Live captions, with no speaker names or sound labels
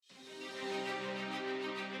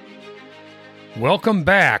Welcome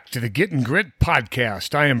back to the Getting Grit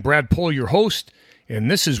podcast. I am Brad Pohl, your host, and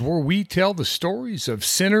this is where we tell the stories of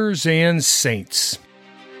sinners and saints.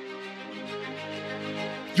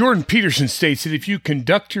 Jordan Peterson states that if you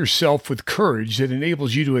conduct yourself with courage that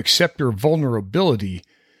enables you to accept your vulnerability,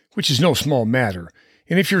 which is no small matter,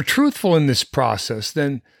 and if you're truthful in this process,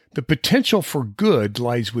 then the potential for good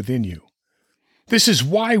lies within you. This is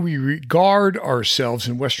why we regard ourselves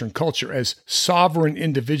in Western culture as sovereign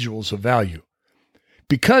individuals of value.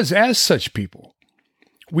 Because as such people,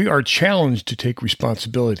 we are challenged to take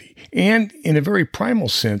responsibility and, in a very primal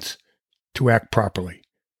sense, to act properly.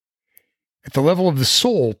 At the level of the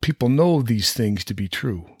soul, people know these things to be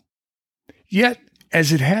true. Yet,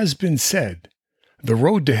 as it has been said, the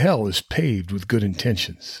road to hell is paved with good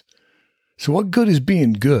intentions. So what good is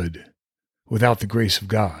being good without the grace of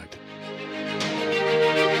God?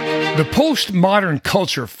 The postmodern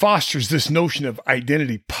culture fosters this notion of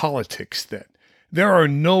identity politics that there are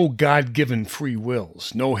no God-given free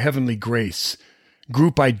wills, no heavenly grace.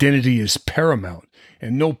 Group identity is paramount,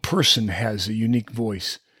 and no person has a unique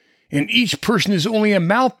voice. And each person is only a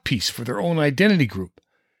mouthpiece for their own identity group.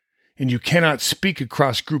 And you cannot speak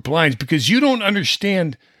across group lines because you don't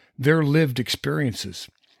understand their lived experiences.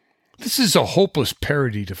 This is a hopeless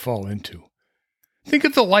parody to fall into. Think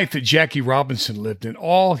of the life that Jackie Robinson lived and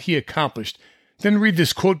all he accomplished. Then read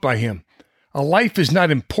this quote by him. "A life is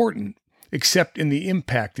not important except in the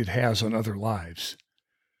impact it has on other lives."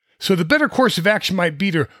 So the better course of action might be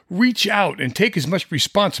to reach out and take as much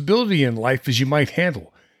responsibility in life as you might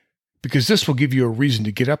handle, because this will give you a reason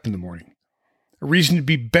to get up in the morning, a reason to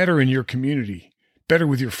be better in your community, better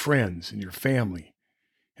with your friends and your family.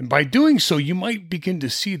 And by doing so, you might begin to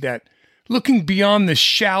see that looking beyond the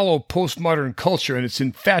shallow postmodern culture and its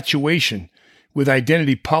infatuation with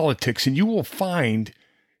identity politics, and you will find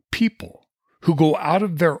people who go out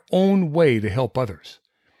of their own way to help others.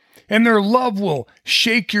 And their love will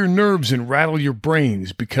shake your nerves and rattle your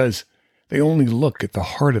brains because they only look at the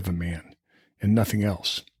heart of a man and nothing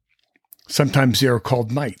else. Sometimes they are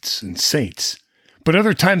called knights and saints, but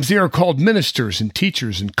other times they are called ministers and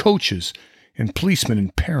teachers and coaches and policemen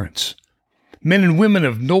and parents. Men and women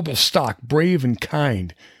of noble stock, brave and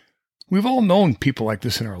kind. We've all known people like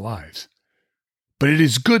this in our lives. But it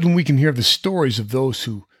is good when we can hear the stories of those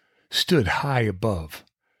who stood high above.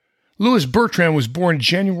 Louis Bertrand was born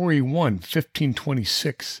January 1,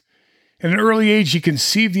 1526. At an early age, he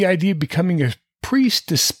conceived the idea of becoming a priest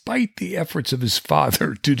despite the efforts of his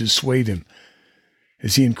father to dissuade him.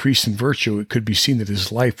 As he increased in virtue, it could be seen that his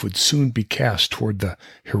life would soon be cast toward the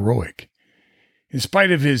heroic. In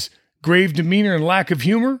spite of his grave demeanor and lack of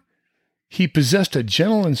humor, he possessed a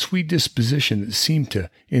gentle and sweet disposition that seemed to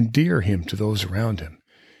endear him to those around him.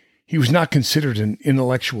 He was not considered an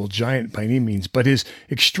intellectual giant by any means, but his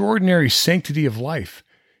extraordinary sanctity of life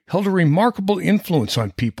held a remarkable influence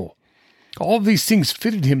on people. All of these things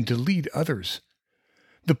fitted him to lead others.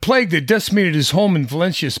 The plague that decimated his home in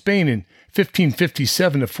Valencia, Spain in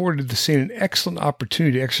 1557 afforded the saint an excellent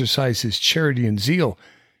opportunity to exercise his charity and zeal.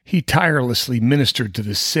 He tirelessly ministered to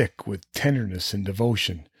the sick with tenderness and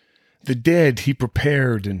devotion. The dead he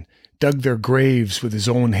prepared and dug their graves with his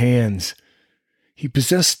own hands. He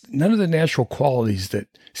possessed none of the natural qualities that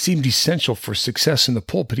seemed essential for success in the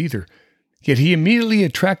pulpit either, yet he immediately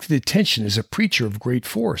attracted attention as a preacher of great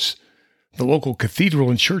force. The local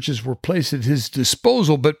cathedral and churches were placed at his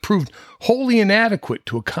disposal, but proved wholly inadequate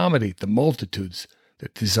to accommodate the multitudes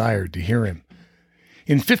that desired to hear him.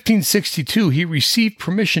 In 1562, he received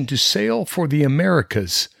permission to sail for the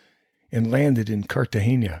Americas and landed in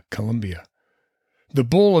Cartagena, Colombia. The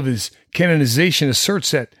bull of his canonization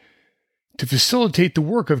asserts that to facilitate the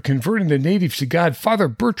work of converting the natives to God, Father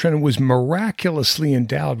Bertrand was miraculously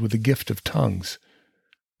endowed with the gift of tongues.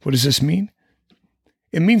 What does this mean?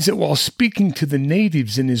 It means that while speaking to the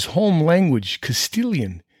natives in his home language,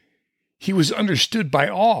 Castilian, he was understood by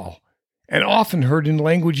all and often heard in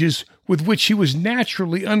languages with which he was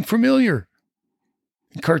naturally unfamiliar.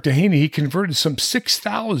 In Cartagena, he converted some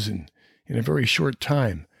 6,000 in a very short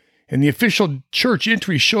time, and the official church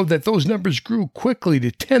entries showed that those numbers grew quickly to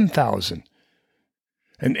 10,000.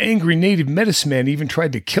 An angry native medicine man even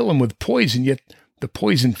tried to kill him with poison, yet the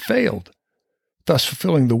poison failed, thus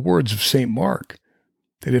fulfilling the words of St. Mark,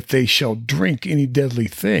 that if they shall drink any deadly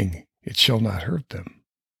thing, it shall not hurt them.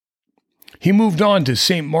 He moved on to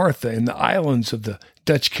St. Martha in the islands of the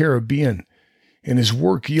Dutch Caribbean, and his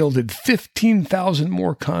work yielded 15,000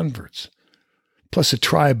 more converts, plus a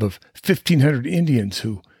tribe of 1,500 Indians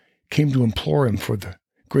who came to implore him for the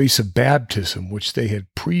grace of baptism, which they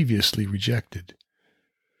had previously rejected.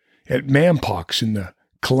 At Mampox in the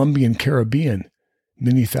Colombian Caribbean,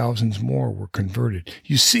 Many thousands more were converted.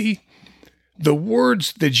 You see, the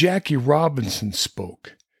words that Jackie Robinson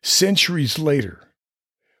spoke centuries later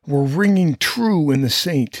were ringing true in the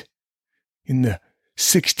saint in the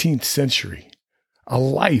 16th century. A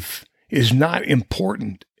life is not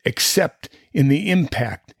important except in the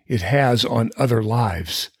impact it has on other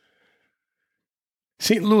lives.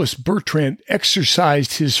 St. Louis Bertrand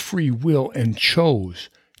exercised his free will and chose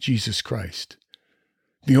Jesus Christ.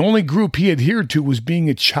 The only group he adhered to was being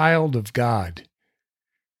a child of God.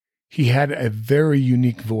 He had a very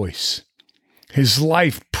unique voice. His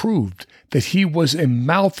life proved that he was a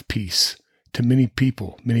mouthpiece to many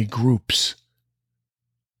people, many groups.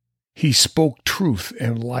 He spoke truth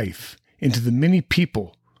and life into the many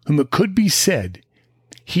people whom it could be said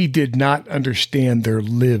he did not understand their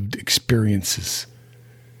lived experiences.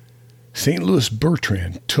 St. Louis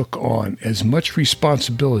Bertrand took on as much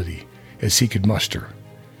responsibility as he could muster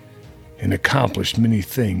and accomplished many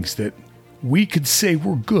things that we could say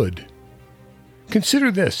were good.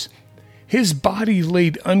 Consider this. His body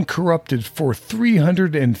laid uncorrupted for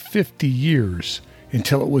 350 years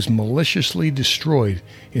until it was maliciously destroyed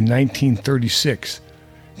in 1936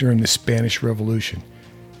 during the Spanish Revolution,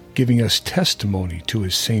 giving us testimony to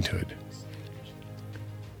his sainthood.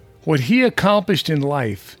 What he accomplished in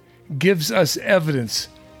life gives us evidence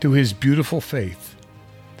to his beautiful faith,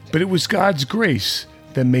 but it was God's grace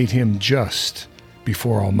that made him just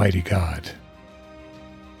before Almighty God.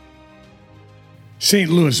 St.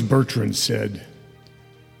 Louis Bertrand said,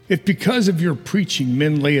 "If because of your preaching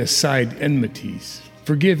men lay aside enmities,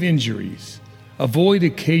 forgive injuries, avoid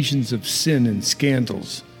occasions of sin and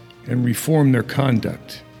scandals, and reform their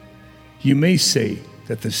conduct, you may say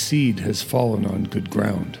that the seed has fallen on good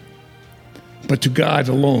ground. But to God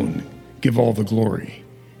alone give all the glory,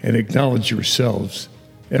 and acknowledge yourselves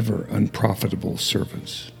ever unprofitable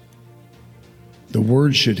servants." The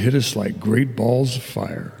word should hit us like great balls of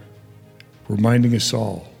fire, reminding us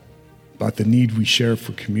all about the need we share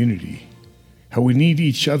for community, how we need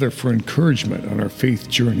each other for encouragement on our faith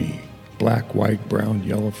journey. Black, white, brown,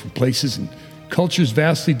 yellow, from places and cultures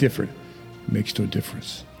vastly different, makes no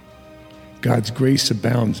difference. God's grace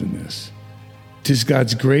abounds in this. 'Tis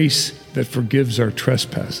God's grace that forgives our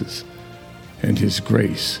trespasses, and His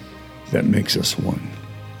grace that makes us one.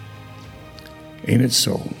 Ain't it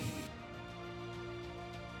so?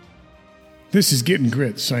 This is Getting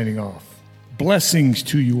Grit signing off. Blessings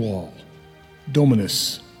to you all.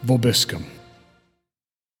 Dominus Vobiscum.